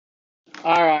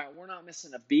All right, we're not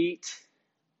missing a beat.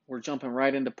 We're jumping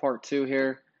right into part two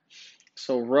here.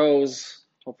 So, Rose,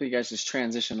 hopefully, you guys just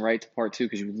transition right to part two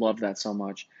because you love that so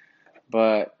much.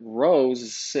 But Rose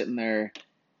is sitting there,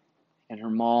 and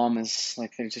her mom is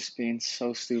like, they're just being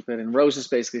so stupid. And Rose just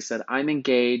basically said, I'm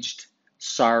engaged.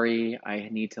 Sorry, I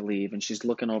need to leave. And she's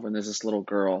looking over, and there's this little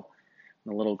girl.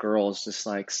 And the little girl is just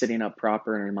like sitting up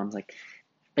proper, and her mom's like,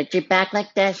 put your back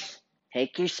like this.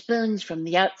 Take your spoons from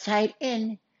the outside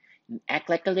in. Act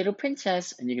like a little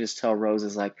princess. And you can just tell Rose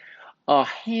is like, oh,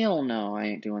 hell no, I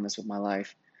ain't doing this with my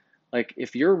life. Like,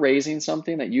 if you're raising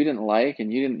something that you didn't like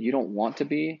and you don't want to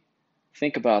be,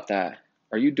 think about that.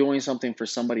 Are you doing something for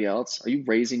somebody else? Are you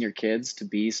raising your kids to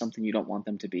be something you don't want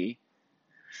them to be?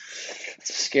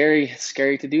 It's scary. It's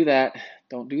scary to do that.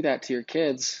 Don't do that to your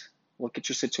kids. Look at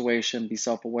your situation. Be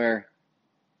self-aware.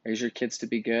 Raise your kids to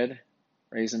be good.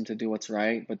 Raise them to do what's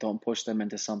right, but don't push them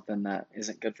into something that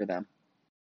isn't good for them.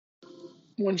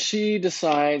 When she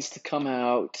decides to come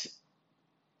out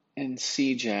and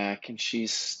see Jack, and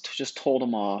she's just told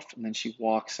him off, and then she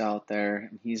walks out there,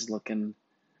 and he's looking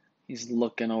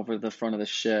over the front of the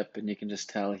ship, and you can just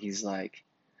tell he's like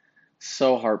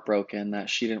so heartbroken that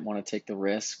she didn't want to take the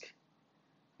risk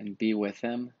and be with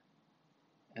him.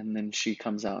 And then she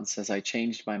comes out and says, I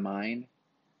changed my mind.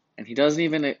 And he doesn't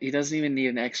even need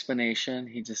an explanation.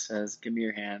 He just says, give me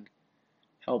your hand,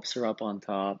 helps her up on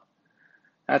top.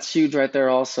 That's huge right there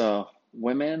also.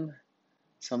 Women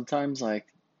sometimes, like,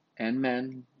 and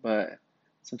men, but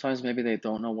sometimes maybe they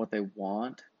don't know what they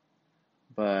want,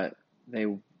 but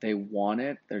they want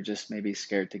it. They're just maybe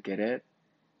scared to get it.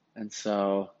 And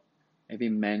so maybe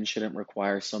men shouldn't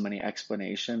require so many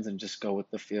explanations and just go with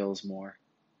the feels more.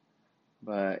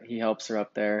 But he helps her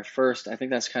up there. First, I think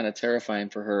that's kind of terrifying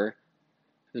for her.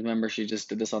 Remember, she just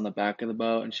did this on the back of the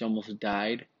boat and she almost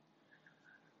died.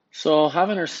 So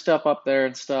having her step up there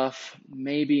and stuff,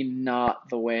 maybe not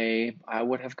the way I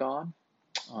would have gone.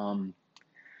 Um,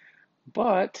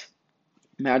 but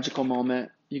magical moment.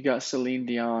 You got Celine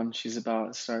Dion. She's about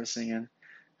to start singing.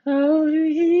 Oh,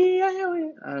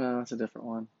 yeah. I don't know. It's a different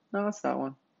one. No, it's that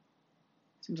one.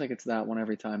 Seems like it's that one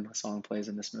every time a song plays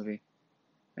in this movie.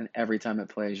 And every time it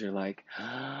plays, you're like,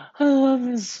 I love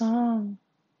this song.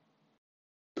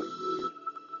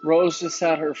 Rose just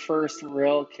had her first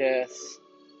real kiss,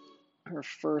 her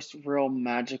first real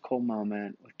magical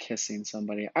moment with kissing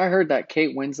somebody. I heard that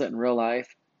Kate Winslet in real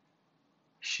life,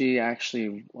 she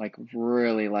actually like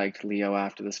really liked Leo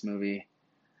after this movie.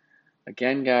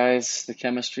 Again, guys, the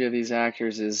chemistry of these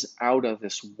actors is out of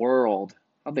this world.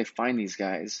 How'd they find these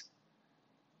guys?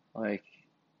 Like,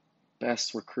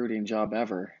 best recruiting job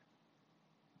ever.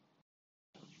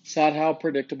 Sad how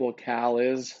predictable Cal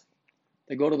is.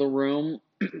 They go to the room,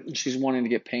 she's wanting to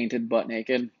get painted butt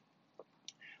naked,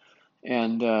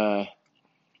 and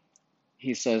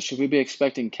he says, should we be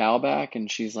expecting Cal back? And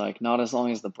she's like, not as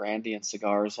long as the brandy and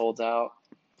cigars holds out.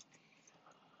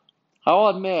 I'll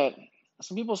admit,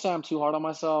 some people say I'm too hard on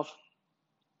myself.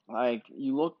 Like,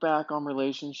 you look back on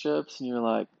relationships and you're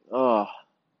like, oh,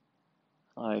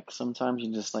 like sometimes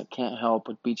you just like can't help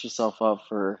but beat yourself up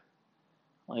for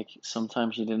like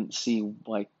sometimes you didn't see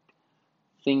like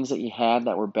things that you had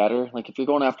that were better. Like if you're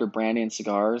going after brandy and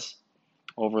cigars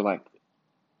over like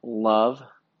love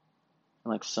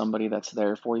and like somebody that's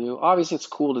there for you, obviously it's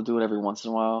cool to do it every once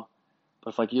in a while.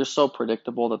 But if like you're so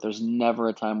predictable that there's never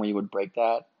a time where you would break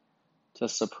that to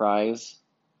surprise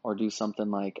or do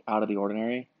something like out of the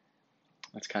ordinary,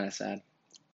 that's kind of sad.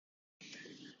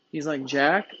 He's like,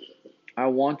 Jack, I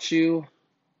want you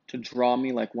to draw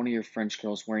me like one of your French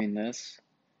girls wearing this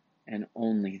and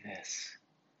only this.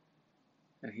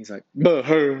 And he's like, I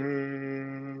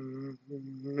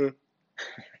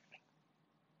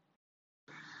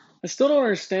still don't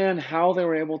understand how they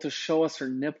were able to show us her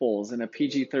nipples in a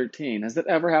PG-13. Has that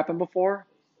ever happened before?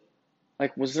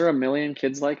 Like, was there a million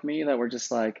kids like me that were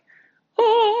just like,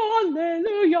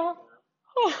 Hallelujah,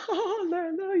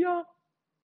 Hallelujah?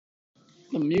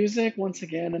 The music, once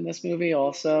again, in this movie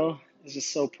also is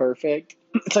just so perfect.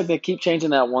 It's like they keep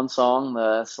changing that one song,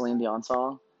 the Celine Dion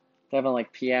song. They have it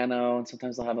like piano, and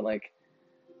sometimes they'll have it like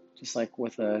just like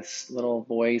with a little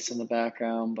voice in the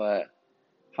background. But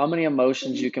how many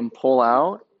emotions you can pull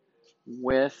out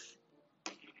with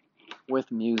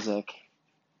music?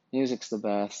 Music's the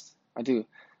best. I do.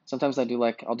 Sometimes I do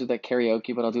like I'll do that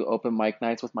karaoke, but I'll do open mic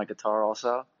nights with my guitar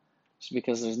also, just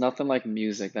because there's nothing like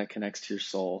music that connects to your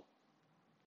soul.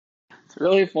 It's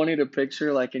really funny to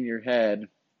picture like in your head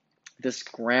this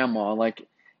grandma, like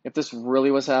if this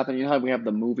really was happening, you know how we have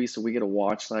the movie so we get to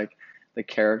watch like the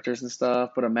characters and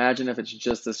stuff, but imagine if it's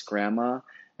just this grandma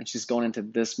and she's going into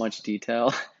this much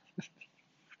detail.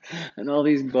 And all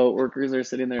these boat workers are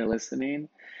sitting there listening.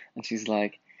 And she's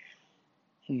like,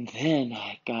 and then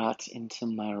I got into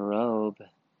my robe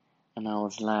and I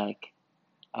was like,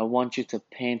 I want you to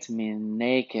paint me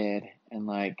naked. And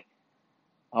like,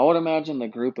 I would imagine the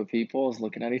group of people is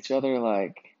looking at each other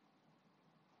like,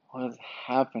 what is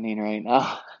happening right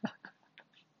now?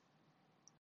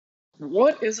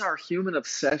 What is our human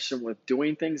obsession with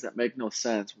doing things that make no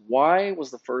sense? Why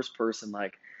was the first person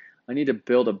like, I need to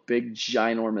build a big,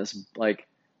 ginormous, like,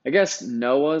 I guess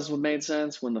Noah's would made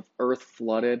sense when the earth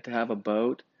flooded to have a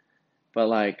boat, but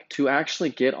like to actually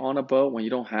get on a boat when you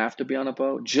don't have to be on a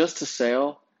boat, just to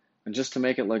sail and just to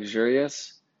make it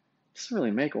luxurious, doesn't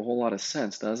really make a whole lot of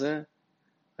sense, does it?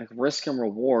 Like risk and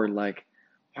reward, like,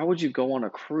 why would you go on a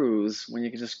cruise when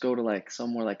you can just go to like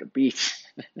somewhere like a beach?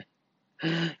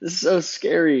 This is so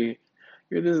scary.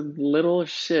 You're this little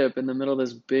ship in the middle of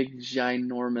this big,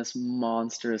 ginormous,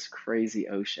 monstrous, crazy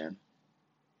ocean.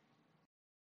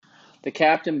 The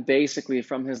captain basically,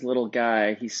 from his little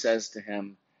guy, he says to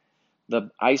him, the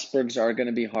icebergs are going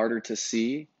to be harder to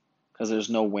see because there's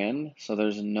no wind, so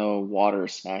there's no water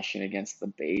smashing against the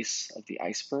base of the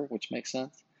iceberg, which makes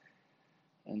sense.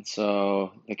 And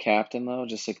so the captain, though,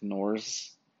 just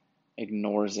ignores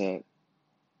it.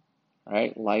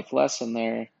 Right? Life lesson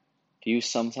there. Do you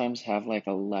sometimes have like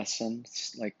a lesson,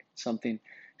 like something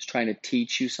is trying to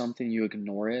teach you something, you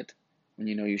ignore it when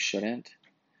you know you shouldn't?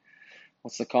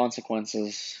 What's the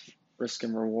consequences? Risk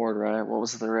and reward, right? What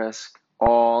was the risk?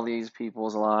 All these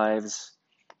people's lives,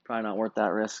 probably not worth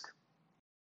that risk.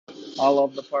 I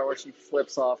love the part where she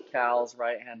flips off Cal's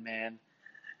right hand man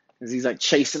because he's like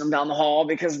chasing him down the hall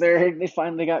because they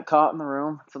finally got caught in the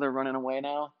room, so they're running away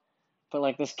now. But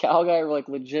like this Cal guy like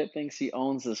legit thinks he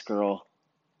owns this girl.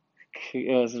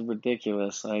 This is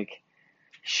ridiculous. Like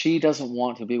she doesn't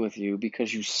want to be with you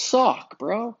because you suck,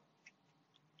 bro.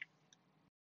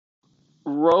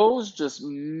 Rose just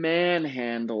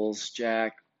manhandles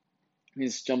Jack. He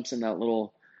just jumps in that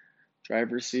little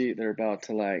driver's seat. They're about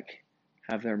to like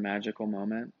have their magical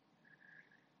moment.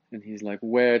 And he's like,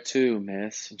 "Where to,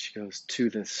 miss?" And she goes, "To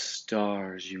the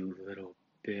stars, you little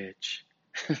bitch."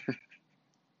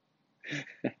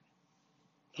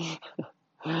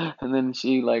 And then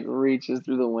she like reaches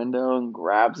through the window and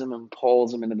grabs him and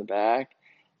pulls him into the back.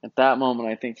 At that moment,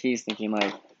 I think he's thinking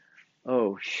like,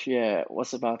 oh shit,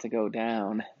 what's about to go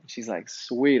down? She's like,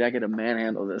 sweet, I get to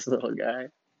manhandle this little guy.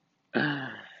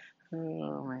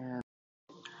 Oh man.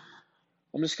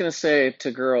 I'm just gonna say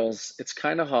to girls, it's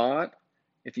kind of hot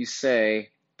if you say,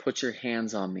 put your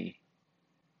hands on me.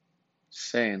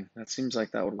 Just saying, that seems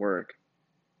like that would work.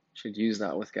 Should use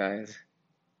that with guys.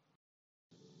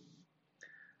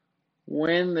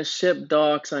 When the ship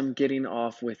docks, I'm getting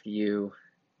off with you.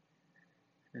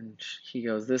 And he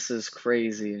goes, this is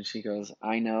crazy. And she goes,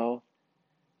 I know.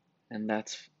 And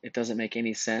it doesn't make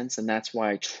any sense. And that's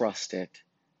why I trust it.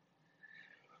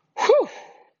 Whew!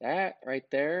 That right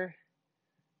there,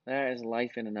 that is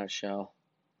life in a nutshell.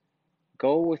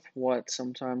 Go with what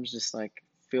sometimes just like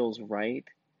feels right.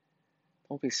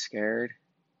 Don't be scared.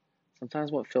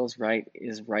 Sometimes what feels right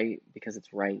is right because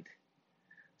it's right.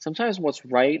 Sometimes what's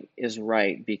right is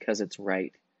right because it's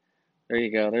right. There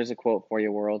you go. There's a quote for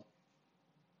you, world.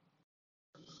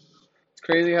 It's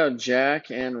crazy how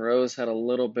Jack and Rose had a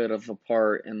little bit of a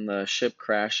part in the ship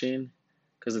crashing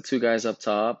because the two guys up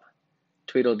top,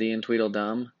 Tweedledee and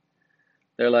Tweedledum,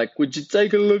 they're like, would you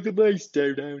take a look at this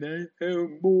down there? Oh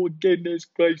my goodness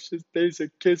gracious, there's a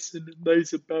kissing and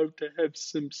they's about to have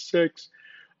some sex.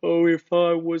 Oh, if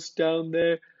I was down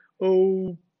there,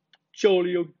 oh,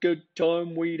 jolly a good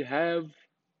time we'd have.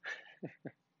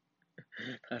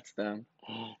 That's them.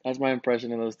 That's my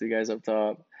impression of those two guys up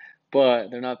top. But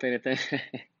they're not paying attention.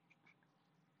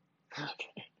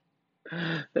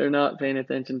 They're not paying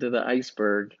attention to the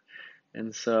iceberg.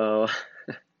 And so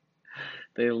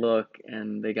they look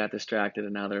and they got distracted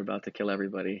and now they're about to kill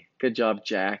everybody. Good job,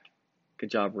 Jack. Good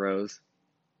job, Rose.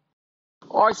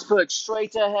 Iceberg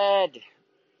straight ahead.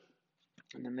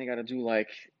 And then they got to do like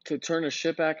to turn a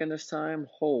ship back in this time.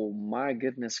 Oh my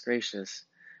goodness gracious.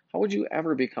 How would you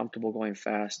ever be comfortable going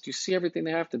fast? Do you see everything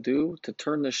they have to do to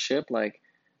turn the ship like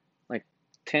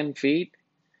 10 feet?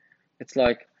 It's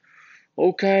like,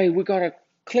 okay, we gotta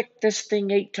click this thing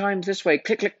 8 times this way.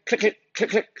 Click, click, click, click, click,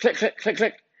 click, click, click, click,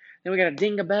 click. Then we gotta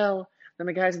ding a bell. Then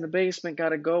the guys in the basement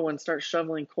gotta go and start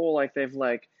shoveling coal like they've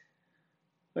like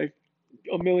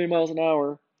a million miles an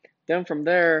hour. Then from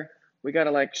there, we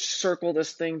gotta like circle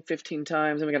this thing 15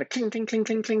 times, and we gotta cling, cling, cling,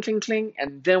 cling, cling, cling, cling,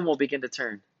 and then we'll begin to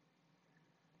turn.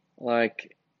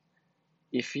 Like,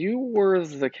 if you were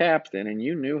the captain and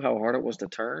you knew how hard it was to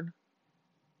turn,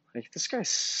 like this guy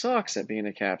sucks at being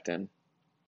a captain.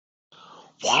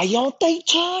 Why aren't they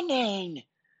turning?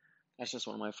 That's just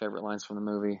one of my favorite lines from the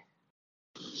movie.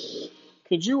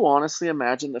 Could you honestly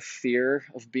imagine the fear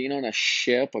of being on a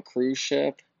ship, a cruise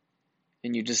ship,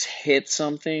 and you just hit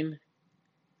something?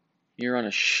 You're on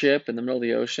a ship in the middle of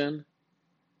the ocean?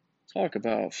 Talk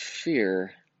about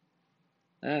fear.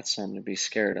 That's something to be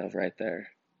scared of right there.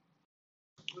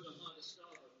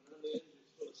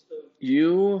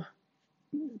 You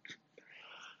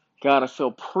gotta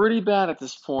feel pretty bad at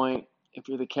this point if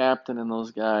you're the captain and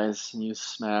those guys and you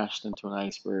smashed into an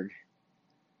iceberg.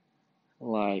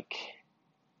 Like,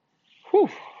 whew,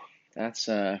 that's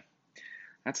a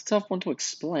that's a tough one to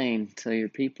explain to your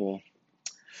people.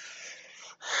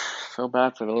 Feel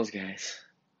bad for those guys.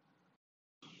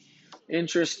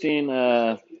 Interesting,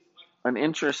 an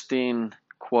interesting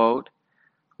quote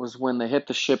was when they hit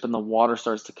the ship and the water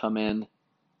starts to come in.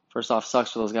 First off,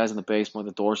 sucks for those guys in the basement when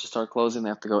the doors just start closing. They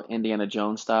have to go Indiana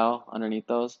Jones style underneath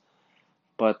those.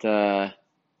 But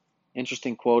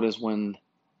interesting quote is when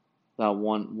that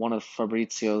one of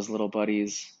Fabrizio's little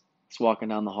buddies is walking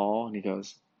down the hall and he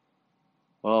goes,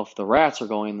 "Well, if the rats are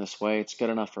going this way, it's good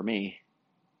enough for me."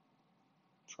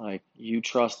 It's like you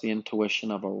trust the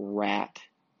intuition of a rat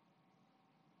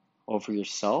over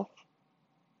yourself.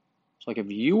 It's like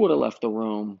if you would have left the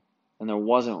room and there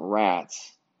wasn't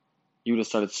rats, you would have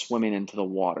started swimming into the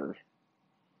water.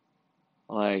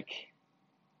 Like,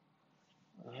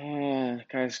 that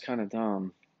guy's kind of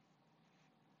dumb.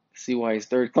 See why he's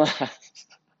third class.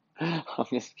 I'm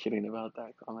just kidding about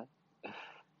that comment.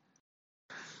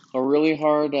 A really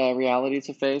hard reality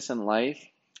to face in life,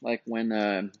 like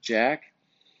when Jack,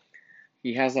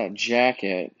 he has that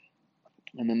jacket,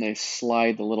 and then they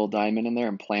slide the little diamond in there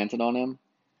and plant it on him,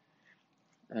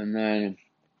 and then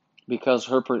because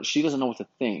she doesn't know what to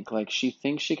think, like she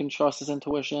thinks she can trust his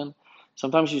intuition.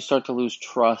 Sometimes you start to lose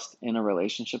trust in a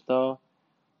relationship, though,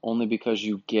 only because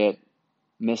you get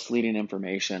misleading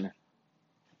information.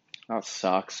 That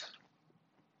sucks.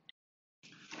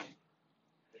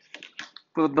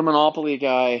 But the Monopoly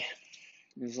guy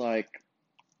is like,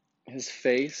 his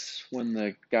face when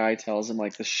the guy tells him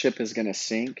like the ship is gonna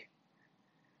sink.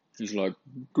 He's like,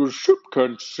 the ship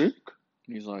can sink.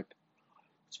 And he's like,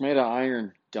 it's made of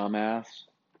iron, dumbass.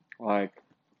 Like,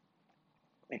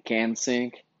 it can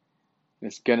sink.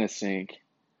 It's gonna sink.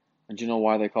 And do you know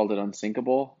why they called it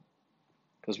unsinkable?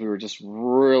 Because we were just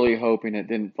really hoping it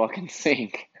didn't fucking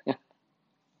sink.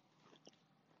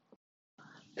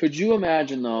 Could you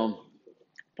imagine though,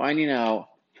 finding out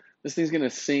this thing's gonna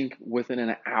sink within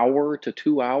an hour to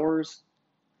 2 hours?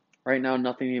 Right now,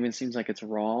 nothing even seems like it's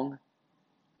wrong,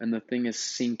 and the thing is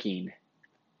sinking,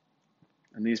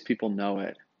 and these people know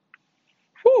it.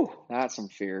 Whew, that's some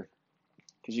fear.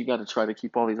 Because you got to try to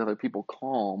keep all these other people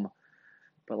calm,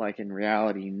 but like in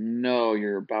reality, no,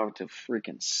 you're about to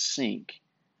freaking sink.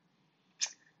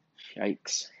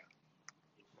 Yikes.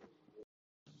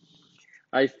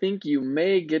 I think you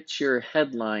may get your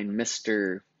headline,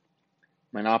 Mr.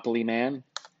 Monopoly Man,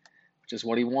 which is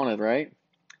what he wanted, right?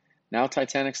 Now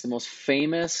Titanic's the most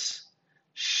famous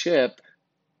ship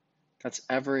that's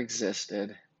ever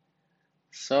existed.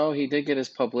 So he did get his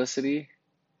publicity.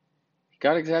 He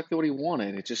got exactly what he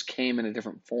wanted. It just came in a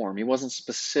different form. He wasn't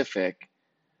specific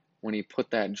when he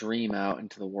put that dream out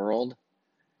into the world.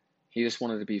 He just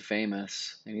wanted to be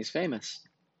famous, and he's famous.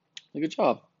 Good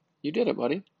job. You did it,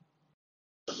 buddy.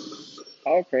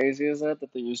 How crazy is it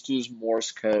that they used to use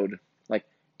Morse code? Like,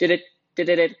 did it, did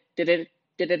it, did it,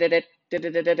 did it, did it,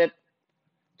 did it, did it.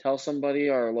 Tell somebody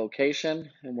our location,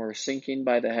 and we're sinking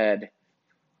by the head.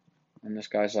 And this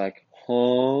guy's like, huh?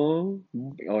 Oh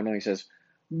no, he says,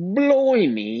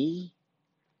 blimey,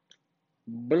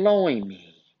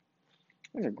 blimey.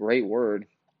 That's a great word.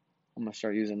 I'm gonna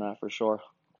start using that for sure.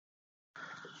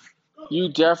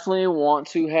 You definitely want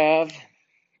to have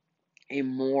a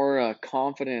more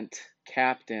confident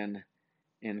captain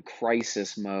in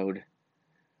crisis mode.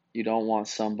 You don't want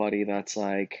somebody that's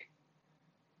like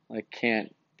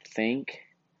can't think,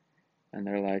 and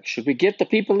they're like, should we get the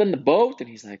people in the boat? And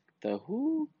he's like, the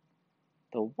who?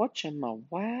 The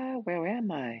why? Where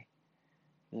am I?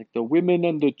 Like the women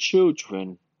and the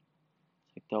children.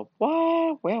 Like the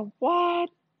what? Where what?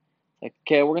 Like,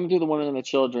 okay, we're gonna do the women and the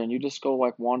children. You just go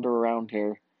like wander around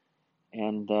here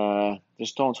and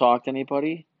just don't talk to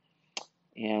anybody.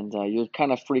 And you're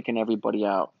kind of freaking everybody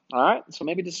out. All right, so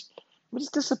maybe just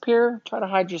disappear. Try to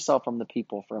hide yourself from the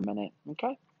people for a minute.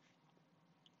 Okay.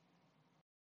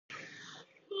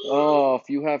 Oh, if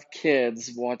you have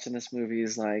kids, watching this movie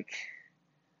is like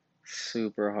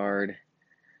super hard.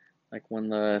 Like when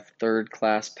the third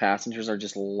class passengers are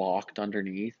just locked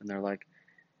underneath and they're like,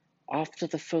 after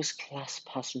the first class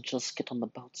passengers get on the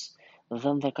boats,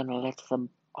 then they're gonna let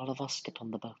all of us get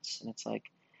on the boats. And it's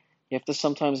like, you have to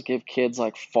sometimes give kids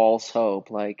like false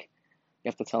hope. Like, you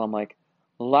have to tell them, like,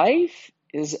 life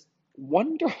is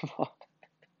wonderful.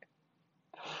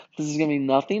 This is gonna be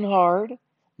nothing hard,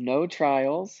 no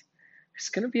trials. It's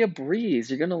gonna be a breeze.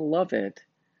 You're gonna love it,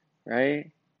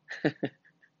 right?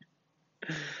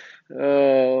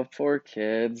 Oh, poor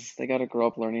kids. They gotta grow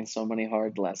up learning so many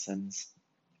hard lessons.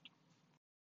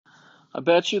 I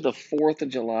bet you the 4th of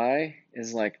July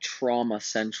is like trauma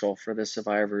central for the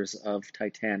survivors of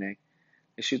Titanic.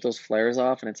 They shoot those flares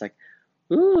off and it's like,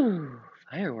 ooh,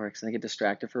 fireworks. And they get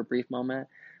distracted for a brief moment,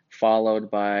 followed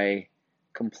by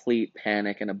complete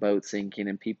panic and a boat sinking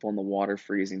and people in the water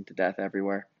freezing to death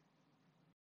everywhere.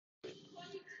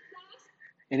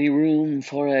 Any room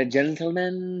for a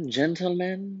gentleman?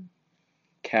 Gentleman?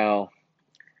 Cal.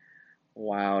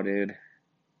 Wow, dude.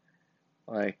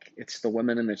 Like, it's the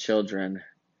women and the children.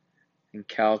 And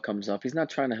Cal comes up. He's not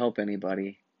trying to help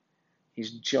anybody.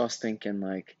 He's just thinking,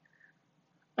 like,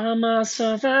 I'm a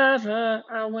survivor.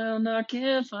 I will not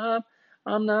give up.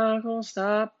 I'm not gonna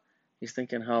stop. He's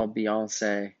thinking how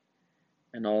Beyonce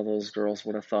and all those girls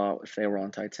would have thought if they were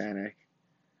on Titanic.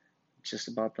 Just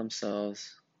about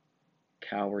themselves.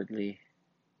 Cowardly.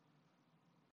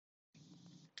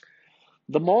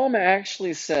 The mom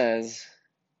actually says,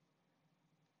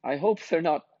 I hope they're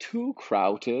not too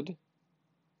crowded.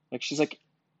 Like, she's like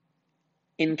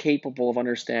incapable of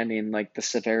understanding like the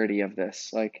severity of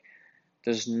this. Like,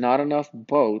 there's not enough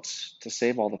boats to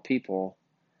save all the people.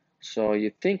 So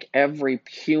you'd think every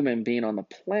human being on the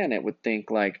planet would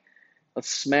think like, let's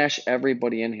smash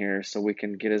everybody in here so we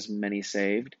can get as many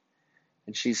saved.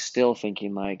 And she's still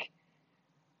thinking like,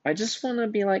 I just want to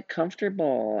be like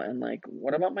comfortable and like,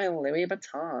 what about my Louis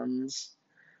Vuittons?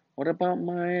 What about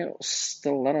my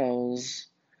stilettos?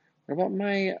 What about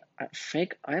my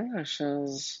fake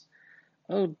eyelashes?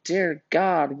 Oh dear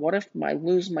God, what if I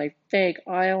lose my fake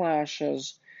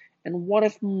eyelashes? And what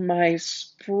if my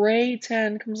spray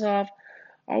tan comes off?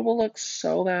 I will look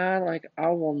so bad, like I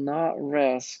will not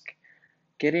risk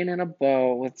getting in a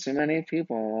boat with too many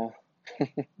people.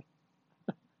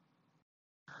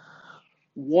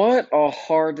 What a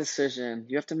hard decision.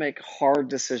 You have to make hard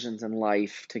decisions in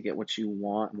life to get what you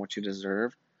want and what you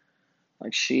deserve.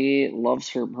 Like she loves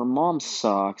her mom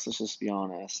sucks, let's just be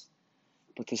honest.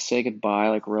 But to say goodbye,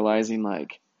 like realizing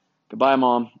like, goodbye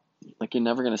mom, like you're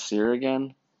never gonna see her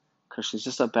again because she's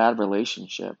just a bad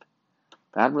relationship.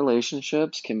 Bad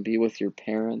relationships can be with your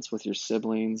parents, with your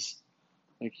siblings.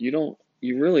 Like you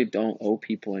really don't owe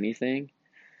people anything.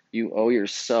 You owe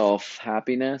yourself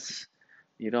happiness.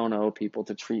 You don't owe people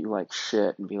to treat you like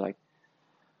shit and be like,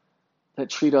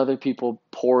 that treat other people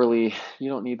poorly.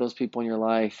 You don't need those people in your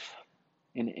life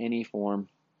in any form.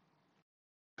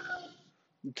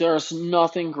 There's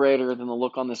nothing greater than the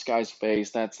look on this guy's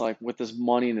face that's like with his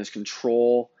money and his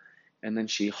control. And then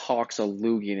she hawks a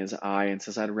loogie in his eye and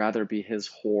says, I'd rather be his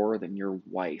whore than your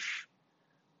wife.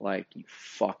 Like, you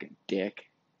fucking dick.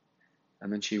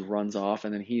 And then she runs off,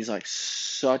 and then he's like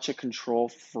such a control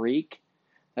freak.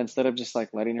 Instead of just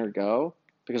like letting her go,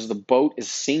 because the boat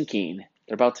is sinking,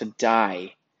 they're about to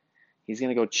die. He's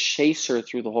gonna go chase her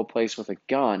through the whole place with a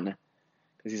gun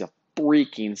because he's a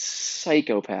freaking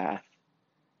psychopath.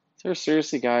 Is there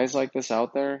seriously guys like this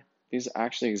out there? These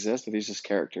actually exist, or these just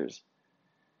characters?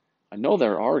 I know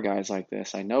there are guys like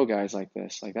this. I know guys like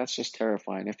this. Like that's just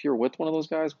terrifying. If you're with one of those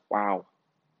guys, wow.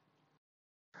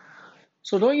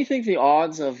 So don't you think the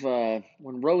odds of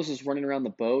when Rose is running around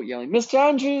the boat yelling, Mr.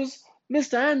 Andrews,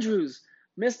 Mr. Andrews,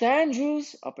 Mr.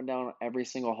 Andrews, up and down every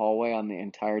single hallway on the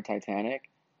entire Titanic,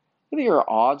 I think her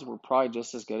odds were probably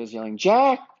just as good as yelling,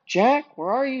 Jack, Jack,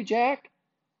 where are you, Jack?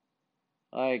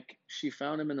 Like, she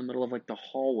found him in the middle of like the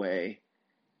hallway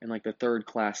in like the third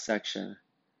class section.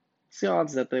 What's the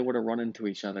odds that they would have run into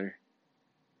each other,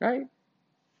 right?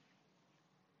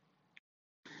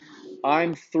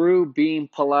 I'm through being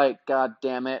polite, god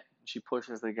damn it. She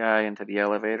pushes the guy into the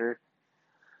elevator.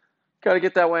 Gotta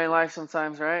get that way in life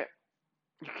sometimes, right?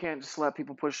 You can't just let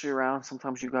people push you around.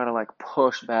 Sometimes you gotta like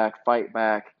push back, fight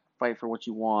for what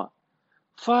you want.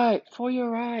 Fight for your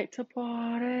right to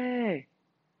party.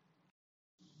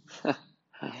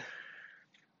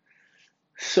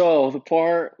 So the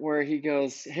part where he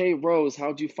goes, Hey Rose,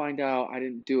 how'd you find out I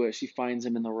didn't do it? She finds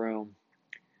him in the room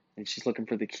and she's looking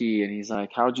for the key and he's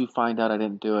like, How'd you find out I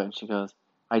didn't do it? And she goes,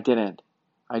 I didn't.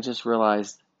 I just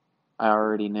realized I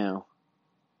already knew.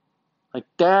 Like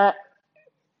that,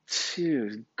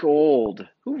 dude, gold.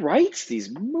 Who writes these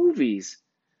movies?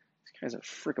 These guys are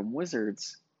freaking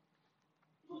wizards.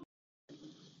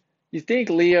 You think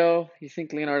Leonardo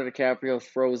DiCaprio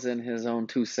throws in his own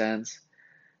 2 cents?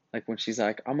 Like when she's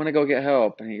like, I'm gonna go get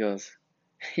help, and he goes,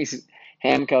 he's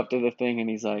handcuffed to the thing, and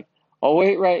he's like, I'll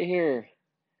wait right here.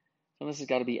 So this has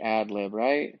got to be ad lib,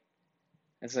 right?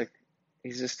 It's like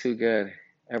he's just too good.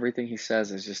 Everything he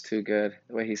says is just too good,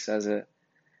 the way he says it.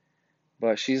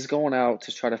 But she's going out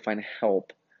to try to find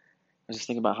help. I was just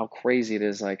thinking about how crazy it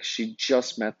is. Like she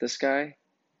just met this guy.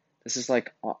 This is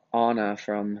like Anna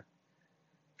from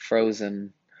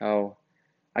Frozen. How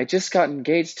I just got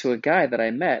engaged to a guy that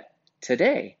I met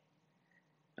today.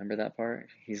 Remember that part?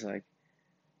 He's like,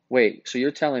 wait, so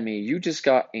you're telling me you just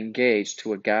got engaged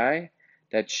to a guy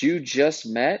that you just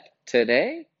met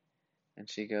today? And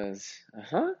she goes,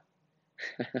 uh-huh.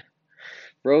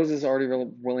 Rose is already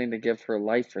willing to give her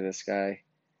life for this guy.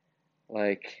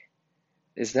 Like,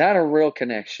 is that a real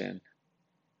connection?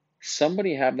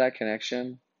 Somebody have that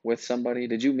connection with somebody?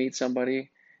 Did you meet somebody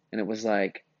and it was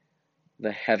like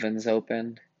the heavens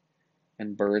opened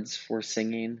and birds were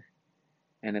singing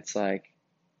and it's like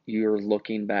you're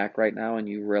looking back right now and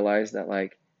you realize that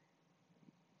like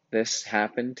this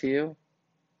happened to you?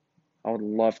 I would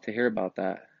love to hear about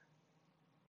that.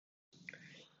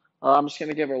 I'm just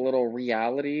gonna give a little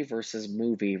reality versus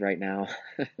movie right now.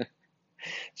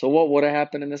 So what would have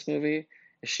happened in this movie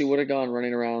is she would have gone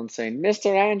running around saying,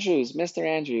 Mr. Andrews, Mr.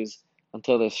 Andrews,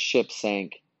 until the ship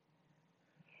sank.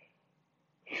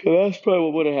 So that's probably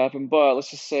what would have happened. But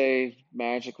let's just say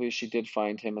magically she did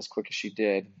find him as quick as she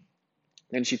did.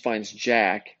 Then she finds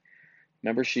Jack.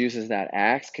 Remember, she uses that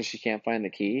axe because she can't find the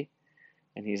key.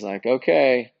 And he's like,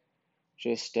 okay,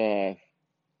 just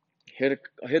hit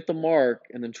the mark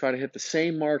and then try to hit the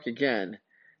same mark again.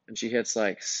 And she hits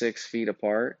like 6 feet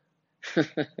apart.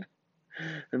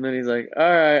 And then he's like, all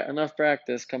right, enough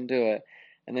practice, come do it.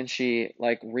 And then she,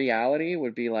 like, reality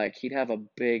would be like he'd have a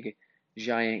big,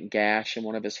 giant gash in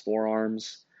one of his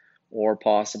forearms, or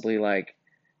possibly like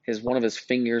one of his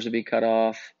fingers would be cut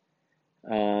off.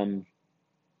 Um,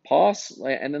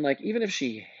 and then like even if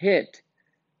she hit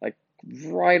like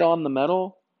right on the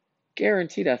metal,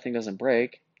 guarantee that thing doesn't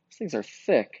break. These things are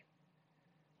thick.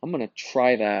 I'm gonna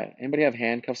try that. Anybody have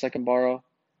handcuffs I can borrow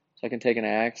so I can take an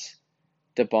axe,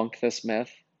 debunk this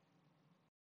myth?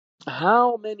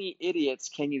 How many idiots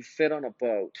can you fit on a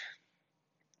boat?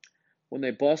 When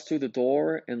they bust through the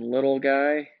door and little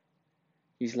guy,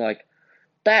 he's like,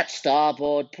 that's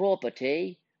starboard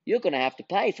property. You're going to have to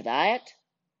pay for that.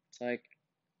 It's like,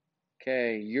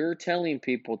 okay, you're telling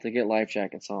people to get life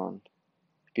jackets on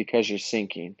because you're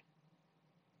sinking.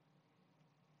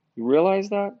 You realize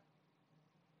that?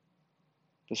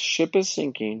 The ship is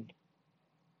sinking.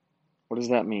 What does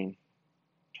that mean?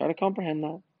 Try to comprehend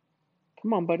that.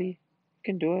 Come on, buddy. You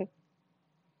can do it.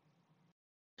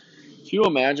 Can you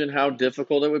imagine how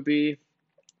difficult it would be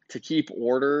to keep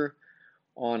order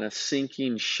on a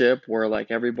sinking ship where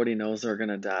like everybody knows they're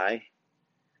gonna die?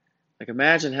 Like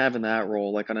imagine having that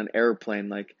role like on an airplane,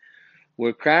 like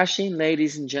we're crashing,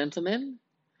 ladies and gentlemen.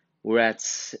 We're at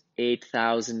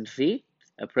 8,000 feet,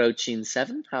 approaching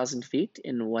 7,000 feet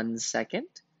in 1 second.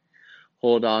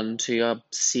 Hold on to your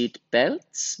seat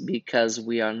belts because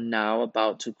we are now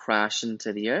about to crash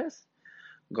into the earth,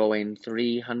 going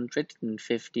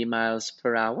 350 miles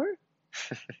per hour.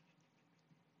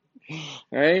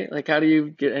 Right? Like, how do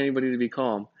you get anybody to be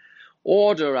calm?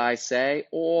 Order, I say,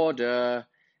 order.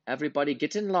 Everybody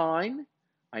get in line.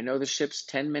 I know the ship's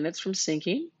 10 minutes from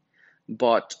sinking,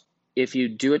 but if you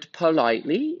do it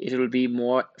politely, it will be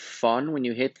more fun when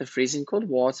you hit the freezing cold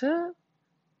water.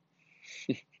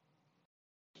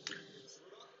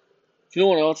 You know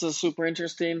what else is super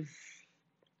interesting?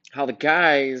 How the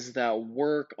guys that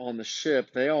work on the ship,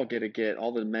 all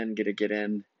the men get to get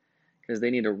in because they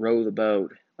need to row the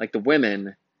boat. Like the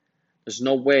women, there's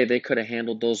no way they could have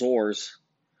handled those oars.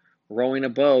 Rowing a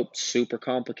boat, super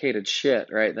complicated shit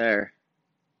right there.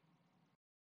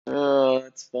 Oh,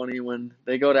 it's funny when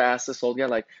they go to ask this old guy,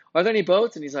 like, are there any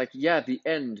boats? And he's like, yeah, the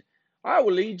end. I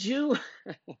will lead you.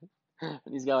 And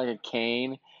he's got like a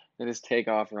cane. They just take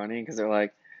off running because they're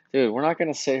like, dude, we're not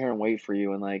gonna sit here and wait for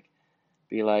you and like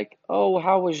be like, oh,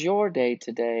 how was your day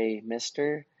today,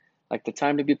 mister? Like the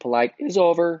time to be polite is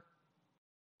over.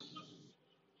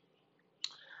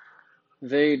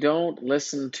 They don't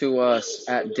listen to us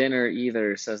at dinner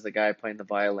either, says the guy playing the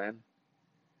violin.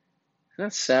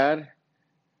 That's sad,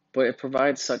 but it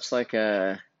provides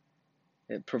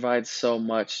so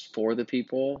much for the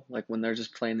people, like when they're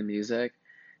just playing the music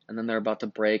and then they're about to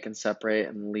break and separate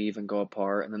and leave and go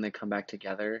apart and then they come back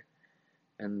together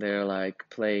and they're like,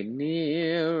 play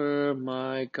nearer,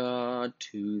 my God,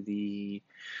 to thee,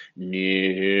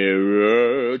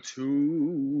 nearer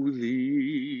to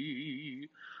thee.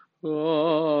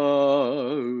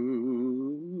 Oh.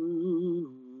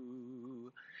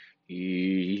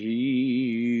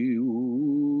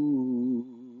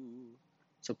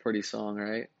 It's a pretty song,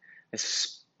 right?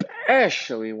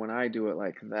 Especially when I do it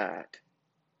like that.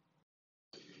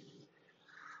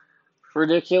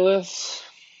 Ridiculous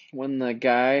when the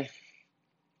guy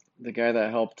that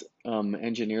helped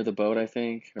engineer the boat, I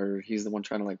think, or he's the one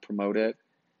trying to like promote it,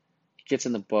 he gets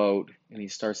in the boat and he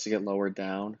starts to get lowered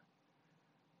down.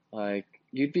 Like,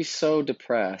 you'd be so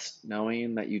depressed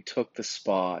knowing that you took the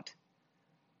spot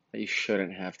that you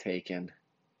shouldn't have taken,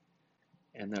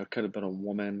 and there could have been a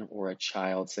woman or a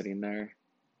child sitting there.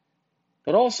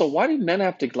 But also, why do men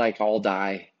have to like all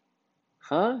die?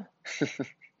 Huh?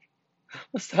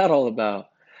 What's that all about?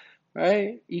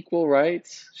 Right? Equal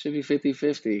rights should be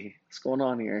 50-50. What's going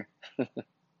on here?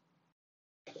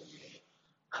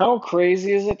 How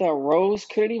crazy is it that Rose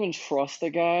couldn't even trust the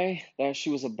guy that she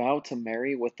was about to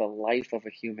marry with the life of a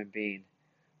human being?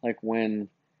 Like when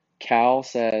Cal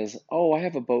says, "Oh, I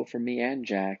have a boat for me and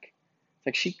Jack."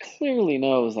 Like she clearly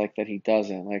knows like that he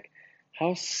doesn't. Like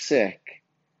how sick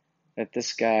that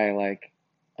this guy like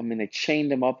I mean they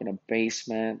chained him up in a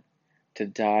basement to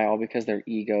die all because their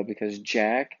ego because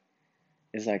Jack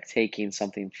is like taking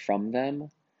something from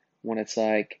them when it's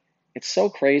like it's so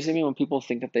crazy to me when people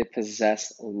think that they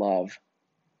possess love.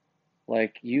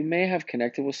 Like you may have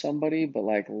connected with somebody, but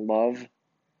like love,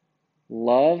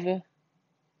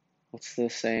 what's the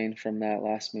saying from that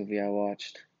last movie I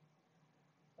watched?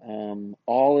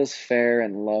 All is fair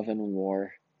in love and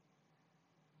war.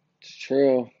 It's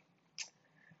true.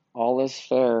 All is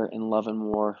fair in love and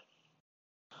war.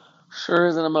 Sure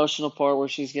is an emotional part where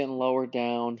she's getting lowered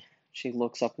down. She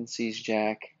looks up and sees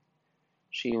Jack.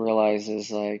 She realizes,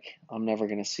 like, I'm never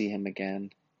going to see him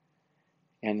again.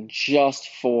 And just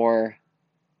for,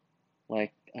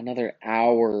 like, another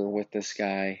hour with this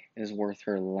guy is worth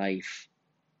her life.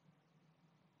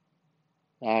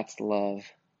 That's love.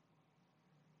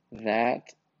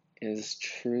 That is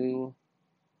true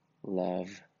love.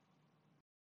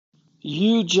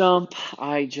 You jump,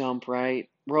 I jump, right?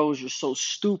 Rose, you're so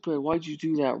stupid. Why'd you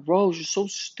do that? Rose, you're so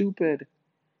stupid.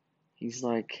 He's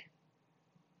like,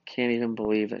 can't even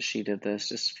believe that she did this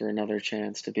just for another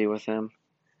chance to be with him.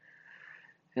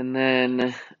 And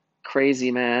then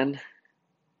Crazy Man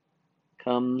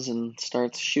comes and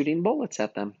starts shooting bullets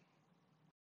at them.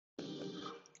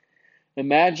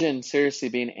 Imagine seriously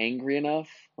being angry enough,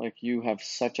 like you have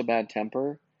such a bad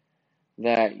temper,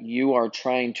 that you are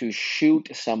trying to shoot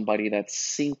somebody that's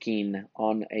sinking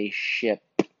on a ship.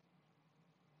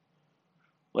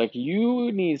 Like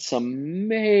you need some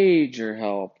major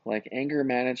help, like anger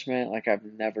management, like I've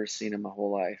never seen in my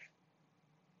whole life.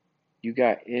 You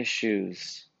got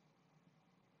issues.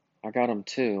 I got them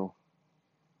too,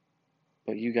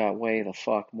 but you got way the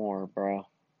fuck more, bro.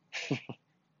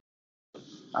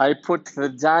 I put the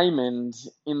diamond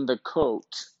in the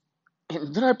coat,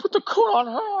 and then I put the coat on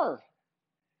her.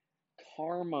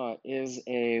 Karma is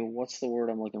a, what's the word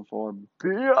I'm looking for?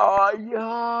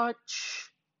 Biatch.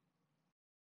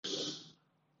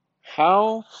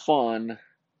 How fun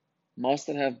must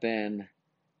it have been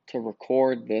to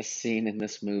record this scene in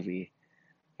this movie?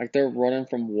 Like they're running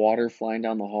from water flying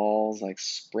down the halls, like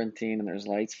sprinting, and there's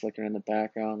lights flickering in the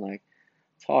background. Like,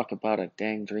 talk about a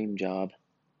dang dream job.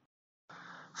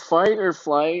 Fight or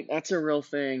flight, that's a real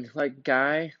thing. Like,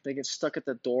 guy, they get stuck at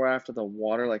the door after the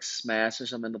water, like, smashes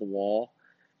them into the wall.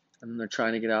 And then they're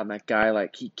trying to get out, and that guy,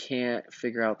 like, he can't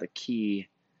figure out the key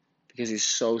because he's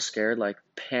so scared. Like,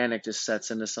 panic just sets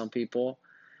into some people,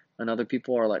 and other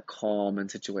people are, like, calm in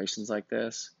situations like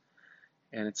this.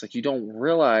 And it's like you don't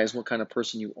realize what kind of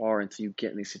person you are until you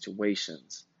get in these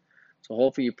situations. So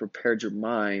hopefully you prepared your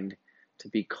mind to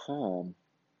be calm,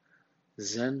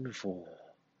 zenful,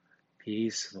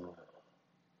 peaceful.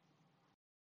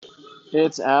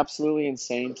 It's absolutely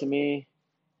insane to me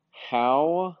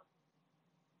how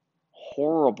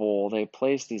horrible they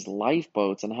place these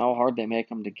lifeboats and how hard they make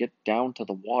them to get down to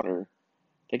the water.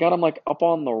 They got them like up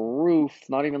on the roof,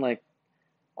 not even like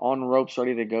on ropes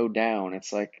ready to go down.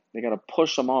 It's like they got to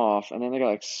push them off, and then they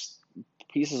got like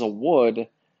pieces of wood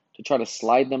to try to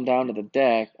slide them down to the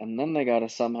deck, and then they got to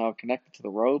somehow connect it to the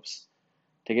ropes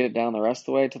to get it down the rest of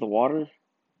the way to the water.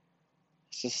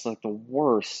 It's just like the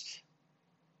worst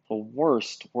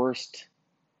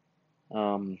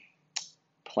um,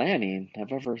 planning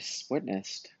I've ever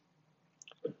witnessed.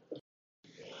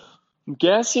 I'm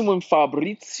guessing when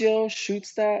Fabrizio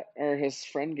shoots that, or his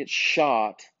friend gets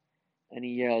shot, and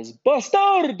he yells,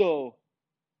 "Bastardo!"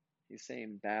 He's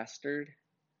saying bastard.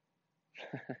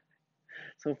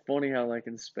 So funny how, like,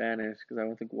 in Spanish, because I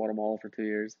went to Guatemala for 2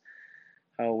 years,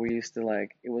 how we used to,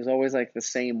 like, it was always, like, the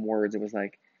same words. It was,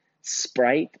 like,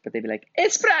 Sprite, but they'd be like,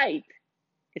 "It's Sprite!"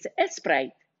 It's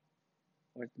Sprite.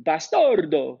 Or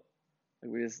bastardo.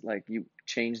 Like we just like you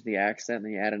change the accent and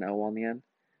then you add an O on the end.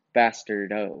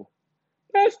 Bastardo.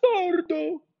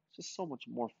 Bastardo. It's just so much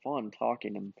more fun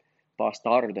talking in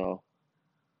bastardo.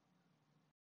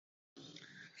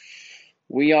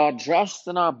 We are dressed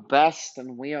in our best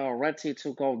and we are ready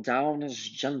to go down as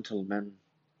gentlemen.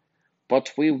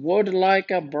 But we would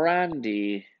like a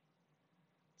brandy.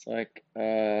 It's like,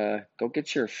 go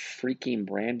get your freaking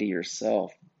brandy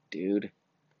yourself, dude.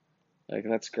 Like,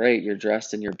 that's great. You're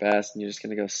dressed in your best and you're just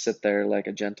gonna go sit there like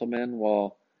a gentleman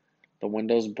while the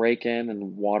windows break in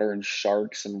and water and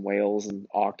sharks and whales and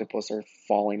octopus are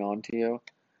falling onto you.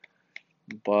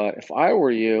 But if I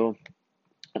were you,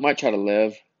 I might try to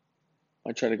live. I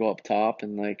might try to go up top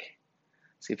and like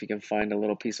see if you can find a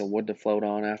little piece of wood to float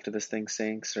on after this thing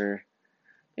sinks, or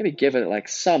maybe give it like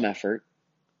some effort.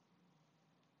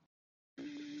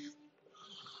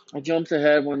 I jumped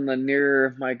ahead when the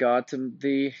nearer I got to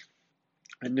thee.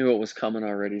 I knew it was coming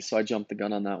already, so I jumped the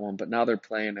gun on that one. But now they're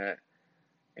playing it,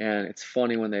 and it's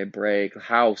funny when they break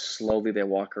how slowly they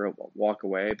walk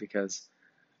away because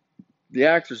the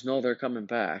actors know they're coming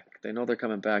back. They know they're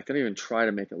coming back. They don't even try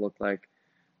to make it look like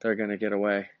they're gonna get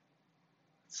away.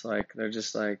 It's like they're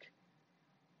just like,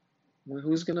 well,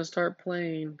 who's gonna start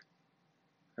playing?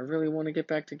 I really want to get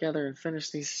back together and finish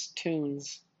these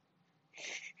tunes.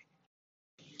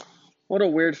 What a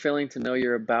weird feeling to know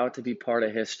you're about to be part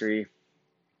of history.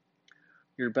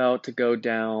 You're about to go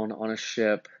down on a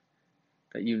ship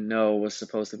that you know was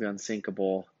supposed to be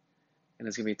unsinkable and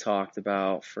is going to be talked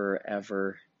about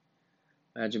forever.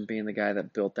 Imagine being the guy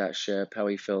that built that ship, how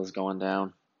he feels going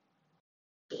down.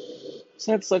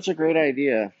 So that's such a great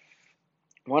idea.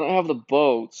 Why not have the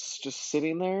boats just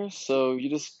sitting there so you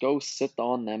just go sit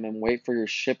on them and wait for your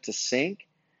ship to sink?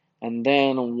 And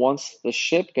then once the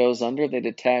ship goes under, they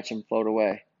detach and float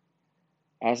away.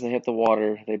 As they hit the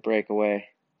water, they break away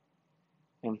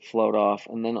and float off.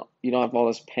 And then you don't have all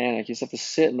this panic. You just have to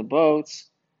sit in the boats.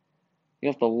 You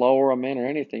don't have to lower them in or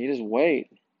anything. You just wait.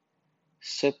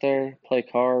 Sit there, play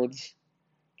cards,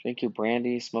 drink your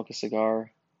brandy, smoke a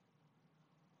cigar.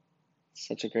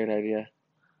 Such a great idea.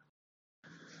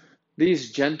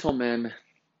 These gentlemen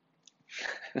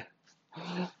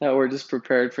that were just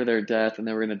prepared for their death and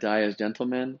they were going to die as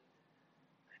gentlemen,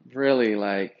 really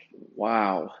like,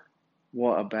 wow,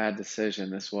 what a bad decision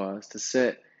this was. To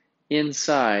sit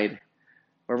inside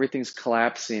where everything's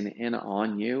collapsing in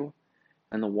on you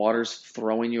and the water's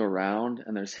throwing you around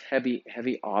and there's heavy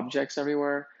objects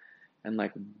everywhere and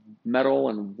like metal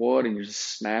and wood and you're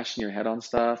just smashing your head on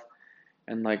stuff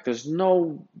and like there's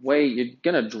no way you're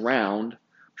gonna drown.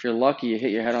 If you're lucky, you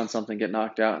hit your head on something, get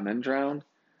knocked out, and then drown.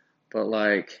 But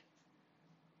like,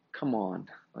 come on,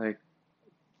 like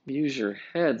use your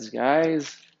heads,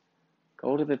 guys.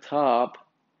 Go to the top.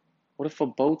 What if a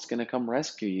boat's gonna come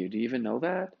rescue you? Do you even know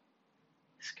that?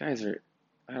 These guys are,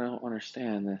 I don't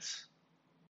understand this.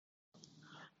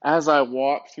 As I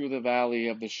walk through the valley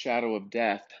of the shadow of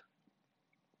death,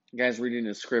 the guy's reading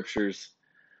the scriptures,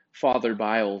 Father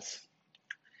Biles.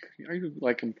 Are you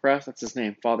like impressed? That's his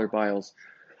name, Father Biles.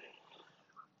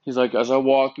 He's like, as I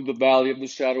walk through the valley of the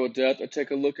shadow of death, I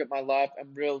take a look at my life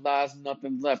and realize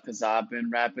nothing's left because I've been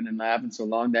rapping and laughing so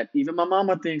long that even my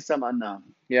mama thinks I'm enough.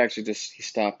 He actually he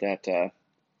stopped at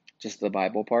just the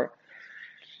Bible part.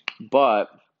 But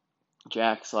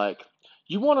Jack's like,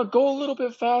 you want to go a little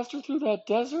bit faster through that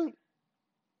desert?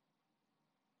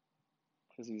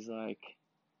 Because he's like,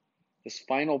 this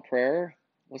final prayer,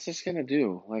 what's this gonna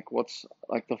do? Like, what's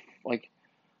like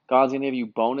God's gonna give you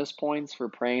bonus points for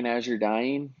praying as you're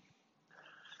dying?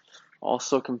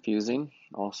 Also confusing.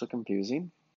 Also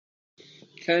confusing.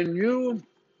 Can you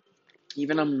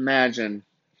even imagine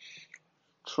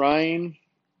trying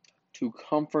to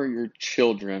comfort your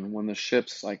children when the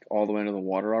ship's like all the way into the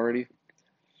water already?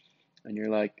 And you're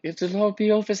like, it'll all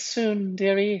be over soon,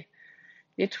 dearie.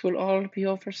 It will all be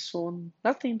over soon.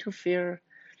 Nothing to fear.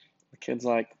 The kid's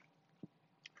like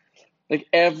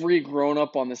every grown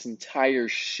up on this entire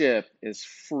ship is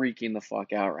freaking the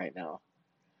fuck out right now.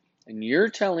 And you're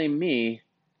telling me,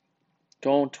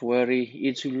 don't worry,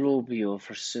 it will all be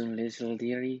over soon, little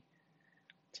dearie.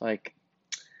 It's like,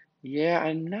 yeah,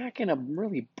 I'm not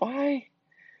really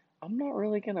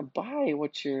gonna buy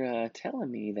what you're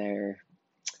telling me there.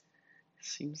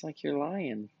 Seems like you're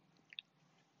lying.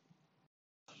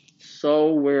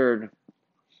 So weird.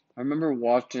 I remember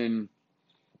watching,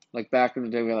 like back in the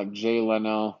day, we had like Jay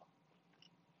Leno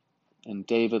and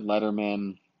David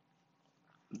Letterman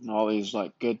and all these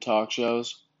like good talk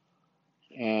shows.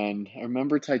 And I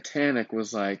remember Titanic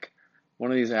was like,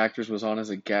 one of these actors was on as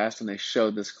a guest and they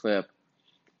showed this clip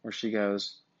where she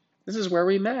goes, This is where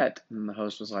we met. And the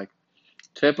host was like,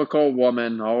 typical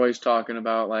woman, always talking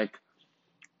about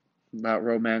about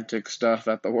romantic stuff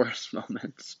at the worst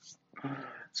moments.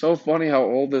 So funny how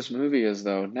old this movie is,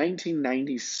 though.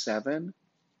 1997.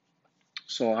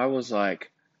 So I was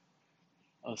like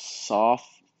a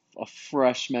a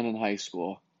freshman in high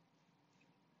school.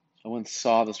 I went and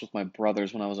saw this with my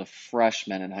brothers when I was a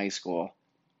freshman in high school.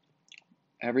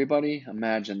 Everybody,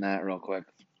 imagine that real quick.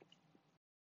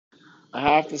 I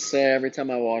have to say, every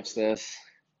time I watch this,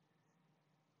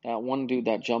 that one dude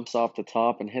that jumps off the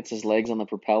top and hits his legs on the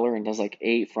propeller and does like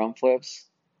 8 front flips,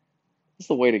 that's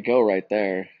the way to go right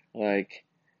there. Like,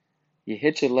 you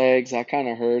hit your legs, that kind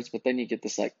of hurts, but then you get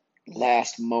this like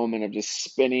last moment of just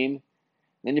spinning.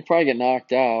 Then you probably get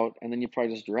knocked out, and then you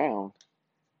probably just drown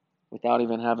without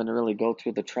even having to really go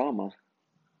through the trauma.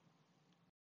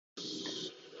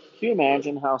 Can you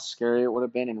imagine how scary it would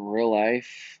have been in real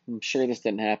life? I'm sure this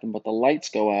didn't happen, but the lights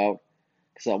go out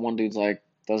because that one dude's like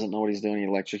doesn't know what he's doing. He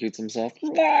electrocutes himself,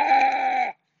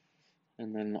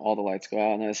 and then all the lights go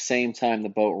out, and at the same time the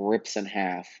boat rips in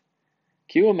half.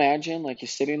 Can you imagine like you're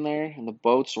sitting there and the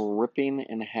boat's ripping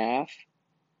in half?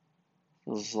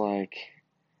 It was like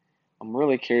I'm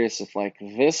really curious if like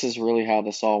this is really how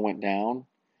this all went down,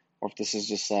 or if this is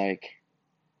just like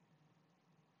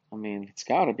I mean, it's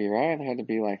got to be, right? It had to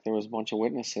be like there was a bunch of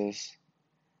witnesses.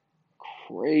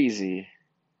 Crazy.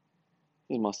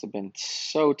 This must have been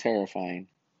so terrifying.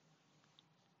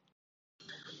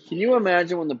 Can you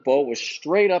imagine when the boat was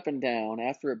straight up and down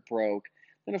after it broke,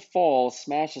 then it falls,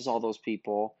 smashes all those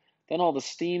people, then all the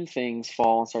steam things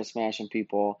fall and start smashing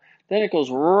people, then it goes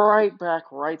right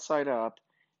back right side up,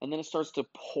 and then it starts to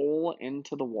pull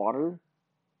into the water?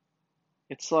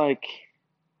 It's like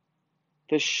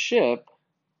the ship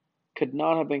could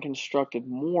not have been constructed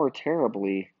more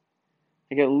terribly.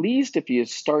 Like at least if you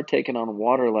start taking on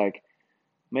water, like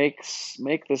make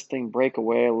this thing break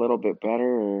away a little bit better,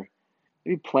 or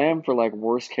maybe plan for like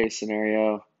worst case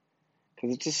scenario.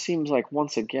 Because it just seems like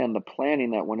once again the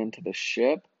planning that went into the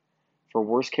ship for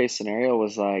worst case scenario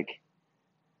was like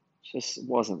just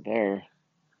wasn't there.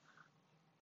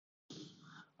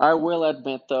 I will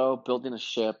admit though, building a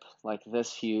ship like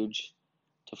this huge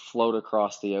to float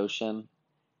across the ocean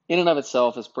in and of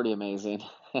itself is pretty amazing.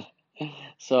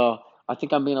 So I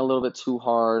think I'm being a little bit too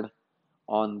hard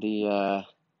on the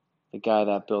guy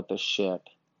that built this ship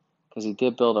because he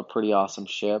did build a pretty awesome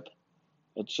ship.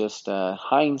 It's just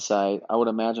hindsight. I would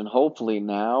imagine hopefully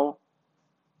now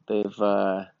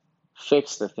they've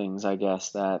fixed the things I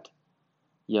guess that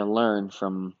you learn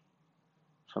from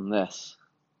this.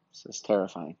 This is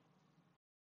terrifying.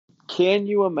 Can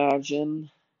you imagine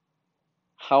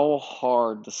how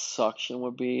hard the suction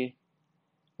would be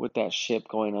with that ship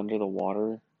going under the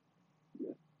water?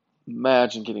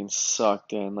 Imagine getting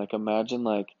sucked in. Like imagine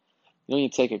like you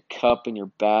take a cup in your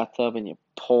bathtub and you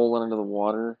pull it under the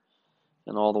water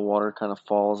and all the water kind of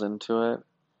falls into it.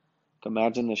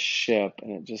 Imagine the ship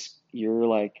and it just you're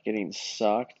like getting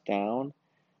sucked down.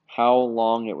 How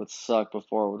long it would suck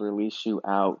before it would release you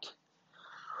out.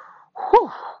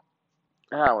 Whew.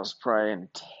 That was probably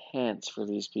intense for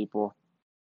these people.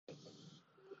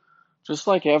 Just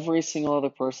like every single other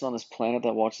person on this planet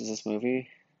that watches this movie,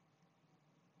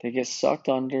 they get sucked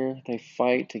under, they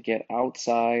fight to get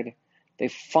outside, they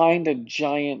find a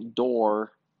giant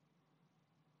door,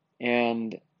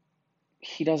 and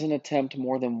he doesn't attempt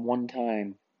more than one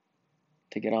time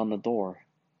to get on the door.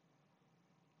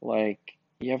 Like,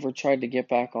 you ever tried to get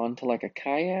back onto like a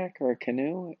kayak or a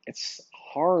canoe? It's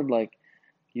hard, like,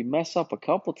 you mess up a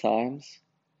couple times,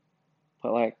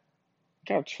 but like,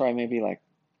 you gotta try maybe like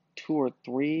 2 or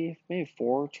 3, maybe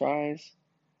 4 tries.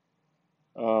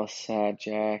 Oh, sad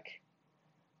Jack.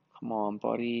 Come on,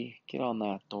 buddy. Get on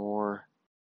that door.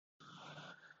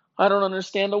 I don't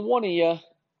understand a one of you.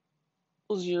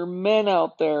 Those are your men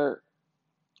out there.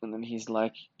 And then he's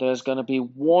like, there's gonna be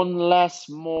one less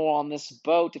more on this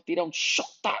boat if you don't shut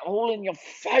that hole in your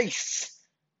face.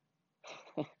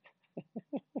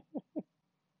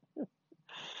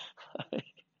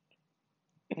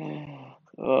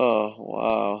 Oh,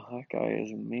 wow. That guy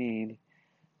is mean.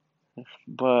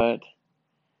 But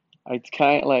I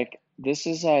kind of like, this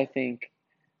is, I think,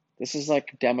 this is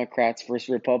like Democrats versus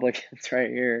Republicans right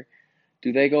here.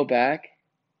 Do they go back?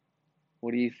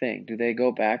 What do you think? Do they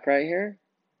go back right here?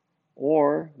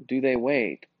 Or do they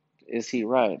wait? Is he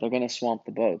right? They're going to swamp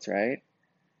the boats, right?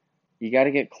 You got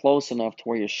to get close enough to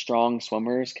where your strong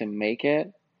swimmers can make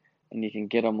it and you can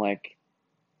get them like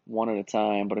one at a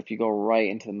time. But if you go right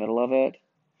into the middle of it,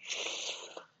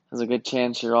 there's a good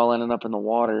chance you're all ending up in the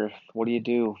water. What do you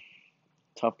do?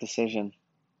 Tough decision.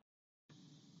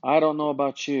 I don't know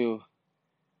about you,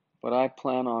 but I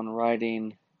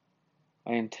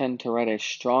intend to write a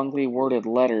strongly worded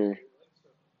letter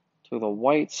to the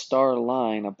White Star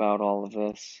Line about all of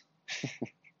this.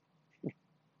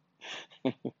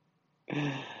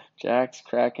 Jack's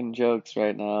cracking jokes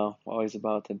right now while he's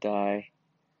about to die.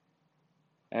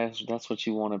 That's what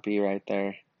you want to be right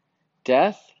there.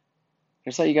 Death?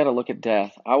 Here's how you got to look at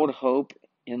death. I would hope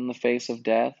in the face of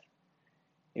death,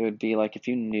 it would be like if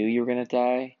you knew you were going to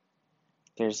die,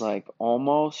 there's like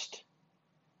almost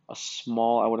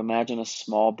I would imagine a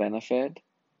small benefit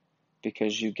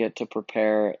because you get to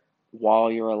prepare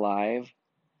while you're alive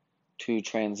to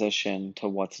transition to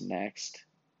what's next.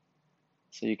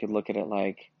 So you could look at it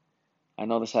like, I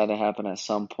know this had to happen at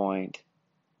some point.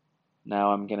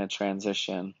 Now I'm going to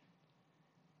transition.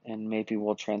 And maybe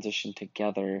we'll transition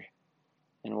together.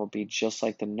 And it will be just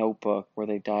like the Notebook where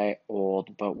they die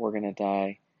old, but we're going to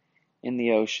die in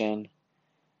the ocean.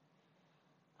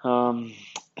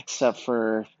 Except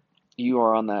for you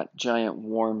are on that giant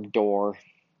warm door.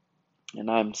 And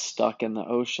I'm stuck in the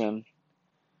ocean,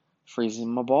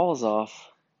 freezing my balls off.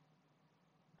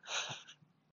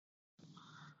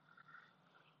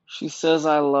 She says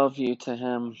I love you to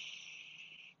him.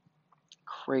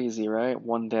 Crazy, right?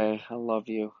 One day, I love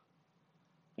you.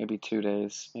 Maybe 2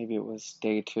 days. Maybe it was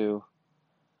day 2.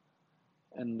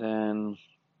 And then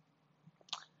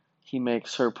he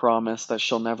makes her promise that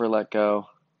she'll never let go.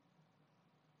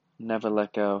 Never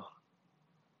let go.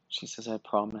 She says, I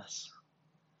promise.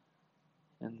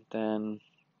 And then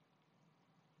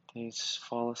they just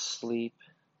fall asleep.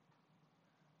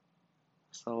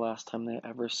 It's the last time they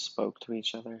ever spoke to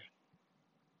each other.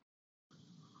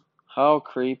 How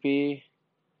creepy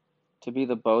to be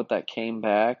the boat that came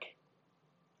back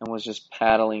and was just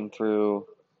paddling through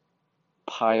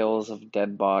piles of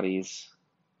dead bodies,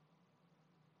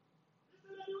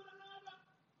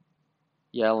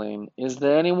 yelling, is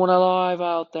there anyone alive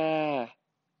out there?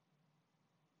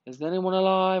 Is there anyone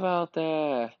alive out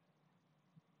there?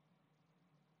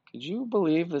 Could you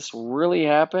believe this really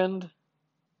happened?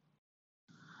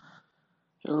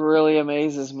 It really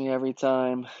amazes me every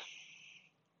time.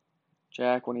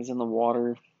 Jack, when he's in the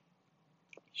water,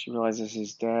 she realizes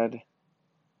he's dead.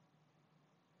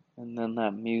 And then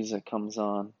that music comes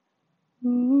on.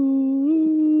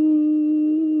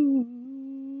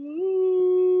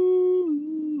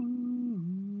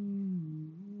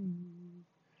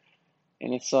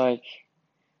 And it's like,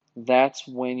 that's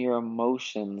when your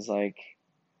emotions, like,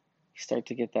 you start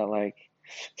to get that, like,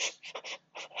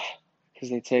 because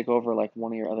they take over, like,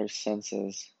 one of your other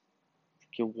senses.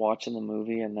 Like you're watching the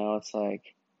movie, and now it's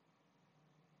like,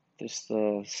 just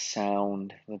the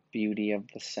sound, the beauty of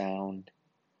the sound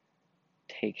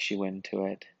takes you into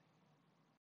it.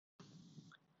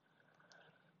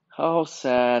 How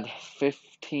sad.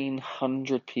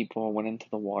 1,500 people went into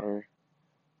the water.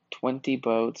 20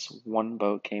 boats, 1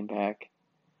 boat came back.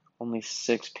 Only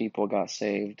 6 people got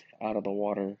saved out of the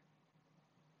water.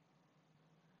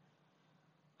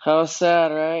 How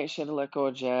sad, right? Should have let go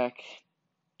of Jack.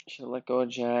 Should have let go of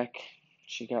Jack.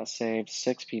 She got saved.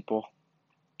 6 people.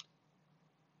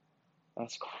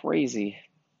 That's crazy.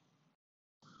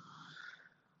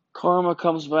 Karma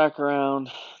comes back around.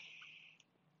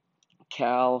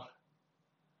 Cal,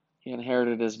 he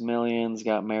inherited his millions,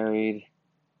 got married,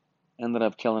 ended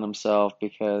up killing himself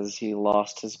because he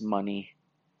lost his money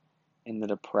in the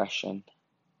Depression.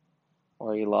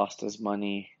 Or he lost his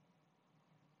money.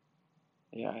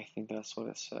 Yeah, I think that's what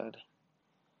it said.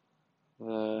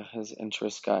 His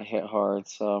interest got hit hard,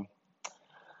 so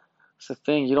it's the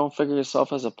thing, you don't figure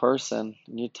yourself as a person,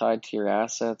 and you're tied to your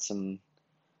assets and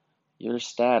your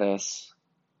status.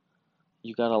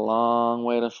 You got a long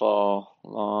way to fall,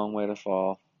 long way to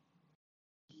fall.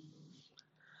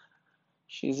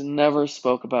 She's never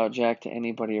spoke about Jack to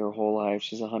anybody her whole life.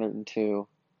 She's 102.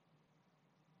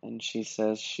 And she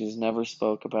says she's never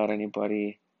spoke about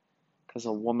anybody because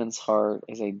a woman's heart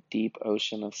is a deep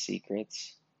ocean of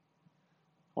secrets.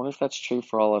 I wonder if that's true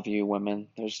for all of you women.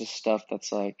 There's just stuff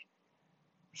that's like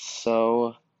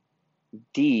so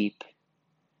deep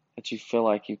that you feel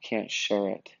like you can't share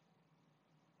it.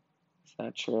 Is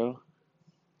that true?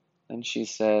 And she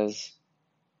says,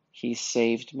 he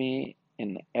saved me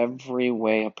in every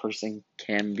way a person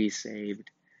can be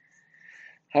saved.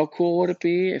 How cool would it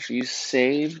be if you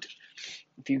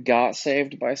got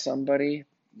saved by somebody,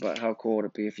 but how cool would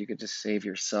it be if you could just save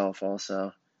yourself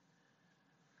also?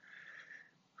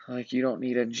 Like, you don't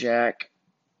need a Jack.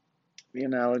 The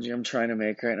analogy I'm trying to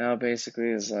make right now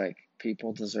basically is like,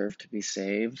 people deserve to be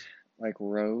saved, like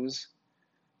Rose.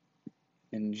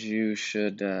 And you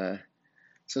should, it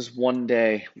says one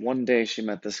day she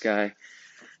met this guy,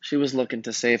 She was looking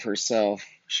to save herself.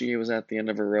 She was at the end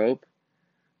of her rope.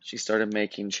 She started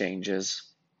making changes.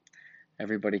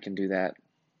 Everybody can do that.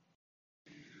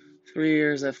 3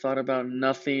 years I've thought about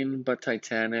nothing but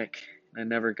Titanic. I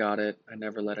never got it. I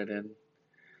never let it in.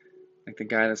 Like the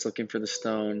guy that's looking for the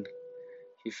stone,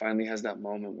 he finally has that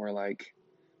moment where like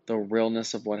the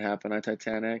realness of what happened at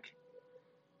Titanic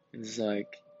is like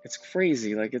it's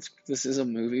crazy. Like this is a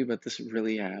movie, but this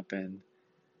really happened.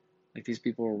 Like these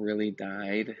people really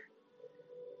died,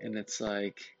 and it's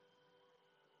like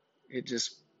it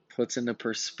just puts into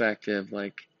perspective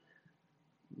like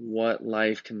what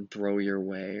life can throw your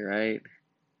way, right?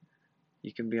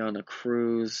 You can be on a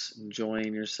cruise,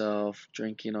 enjoying yourself,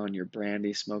 drinking on your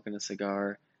brandy, smoking a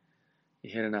cigar. You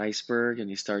hit an iceberg and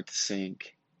you start to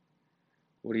sink.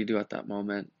 What do you do at that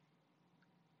moment?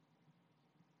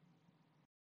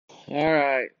 All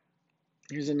right,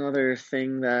 here's another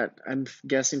thing that I'm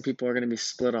guessing people are going to be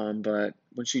split on, but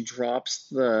when she drops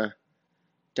the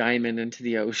diamond into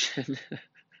the ocean,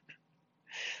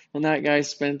 when that guy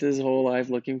spent his whole life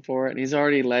looking for it and he's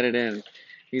already let it in.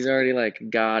 He's already like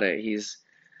got it.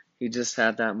 He just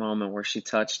had that moment where she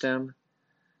touched him.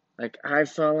 Like I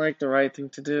felt like the right thing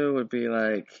to do would be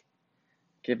like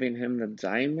giving him the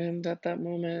diamond at that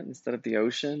moment instead of the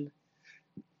ocean.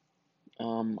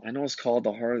 I know it's called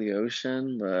the heart of the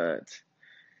ocean, but it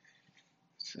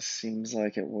just seems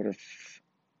like it would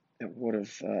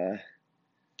have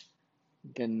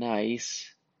been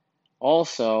nice.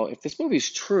 Also, if this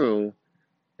movie's true,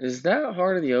 is that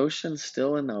heart of the ocean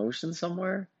still in the ocean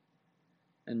somewhere?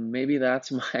 And maybe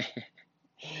that's my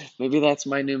maybe that's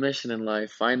my new mission in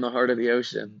life, find the heart of the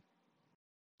ocean.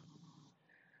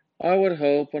 I would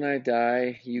hope when I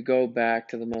die, you go back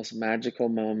to the most magical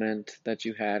moment that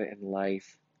you had in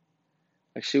life.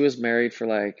 Like she was married for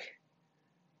like,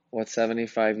 what,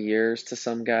 75 years to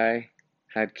some guy,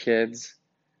 had kids,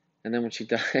 and then when she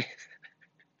died,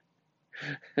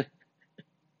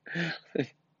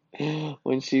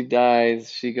 when she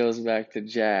dies, she goes back to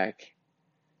Jack.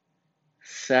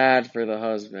 Sad for the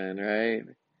husband, right?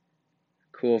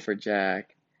 Cool for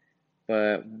Jack.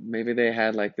 But maybe they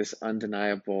had like this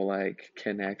undeniable like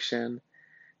connection,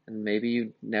 and maybe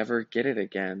you never get it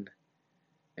again.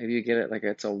 Maybe you get it like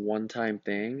it's a one-time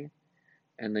thing,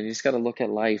 and then you just got to look at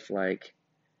life like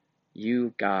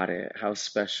you got it, how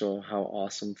special, how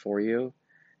awesome for you,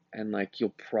 and like you'll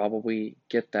probably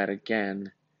get that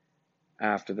again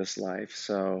after this life.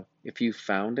 So if you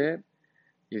found it,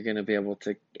 you're going to be able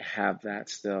to have that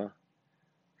still.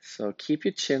 So keep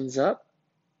your chins up.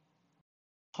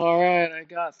 All right, I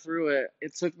got through it.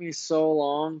 It took me so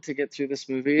long to get through this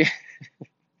movie.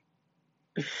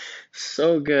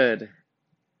 So good.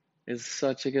 It's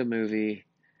such a good movie.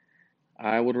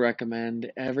 I would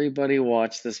recommend everybody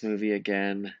watch this movie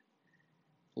again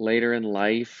later in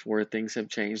life where things have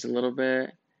changed a little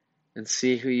bit and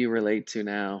see who you relate to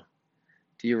now.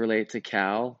 Do you relate to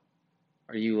Cal?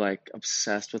 Are you like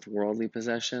obsessed with worldly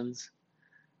possessions?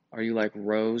 Are you like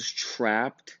Rose,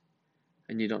 trapped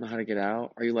and you don't know how to get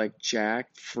out? Are you like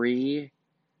Jack, free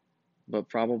but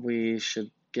probably should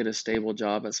get a stable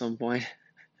job at some point?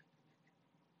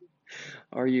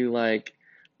 Are you like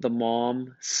the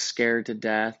mom, scared to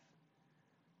death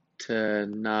to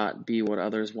not be what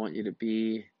others want you to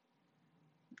be?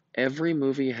 Every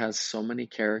movie has so many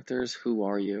characters. Who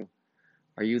are you?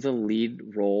 Are you the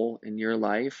lead role in your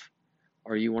life?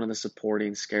 Or are you one of the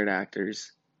supporting scared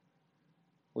actors?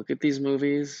 Look at these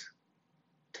movies,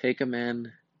 take them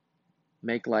in,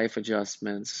 make life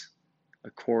adjustments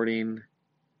according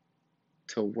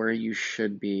to where you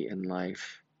should be in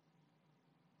life.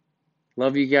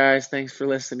 Love you guys. Thanks for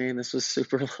listening. This was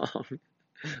super long.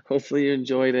 Hopefully you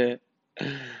enjoyed it.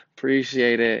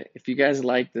 Appreciate it. If you guys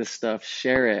like this stuff,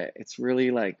 share it. It's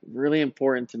really like really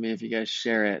important to me if you guys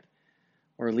share it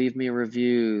or leave me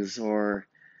reviews or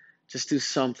just do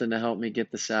something to help me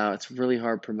get this out. It's really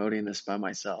hard promoting this by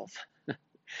myself.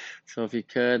 So if you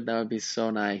could, that would be so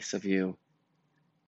nice of you.